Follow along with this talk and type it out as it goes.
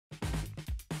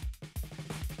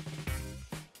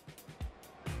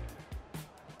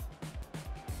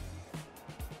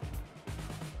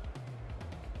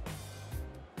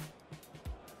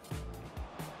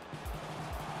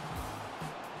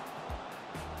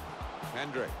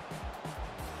Hendrick.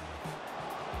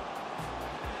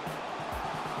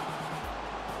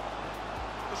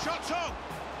 The shot's on!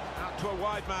 Out to a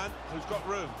wide man who's got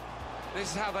room. This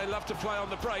is how they love to play on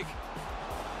the break.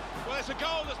 Well, it's a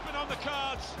goal that's been on the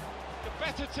cards. The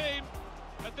better team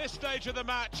at this stage of the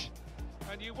match.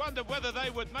 And you wonder whether they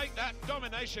would make that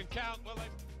domination count. Well,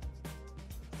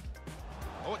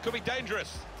 Oh, it could be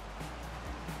dangerous.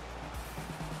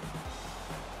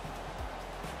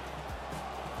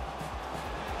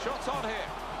 Shots on here.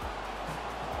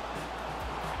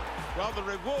 Well, the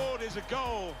reward is a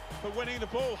goal for winning the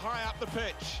ball high up the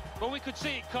pitch. Well, we could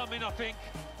see it coming, I think.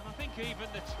 And I think even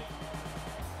the team...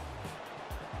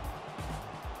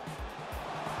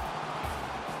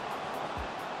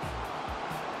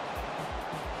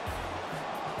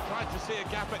 Tried to see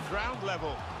a gap at ground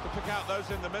level to pick out those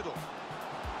in the middle.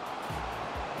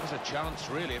 There's a chance,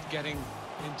 really, of getting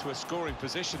into a scoring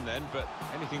position then, but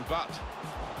anything but.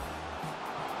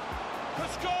 Could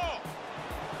score!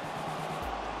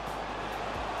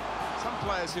 Some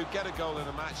players who get a goal in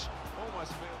a match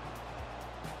almost feel...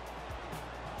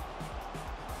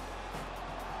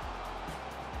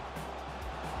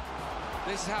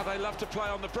 This is how they love to play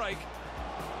on the break.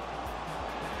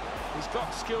 He's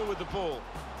got skill with the ball,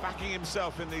 backing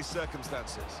himself in these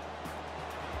circumstances.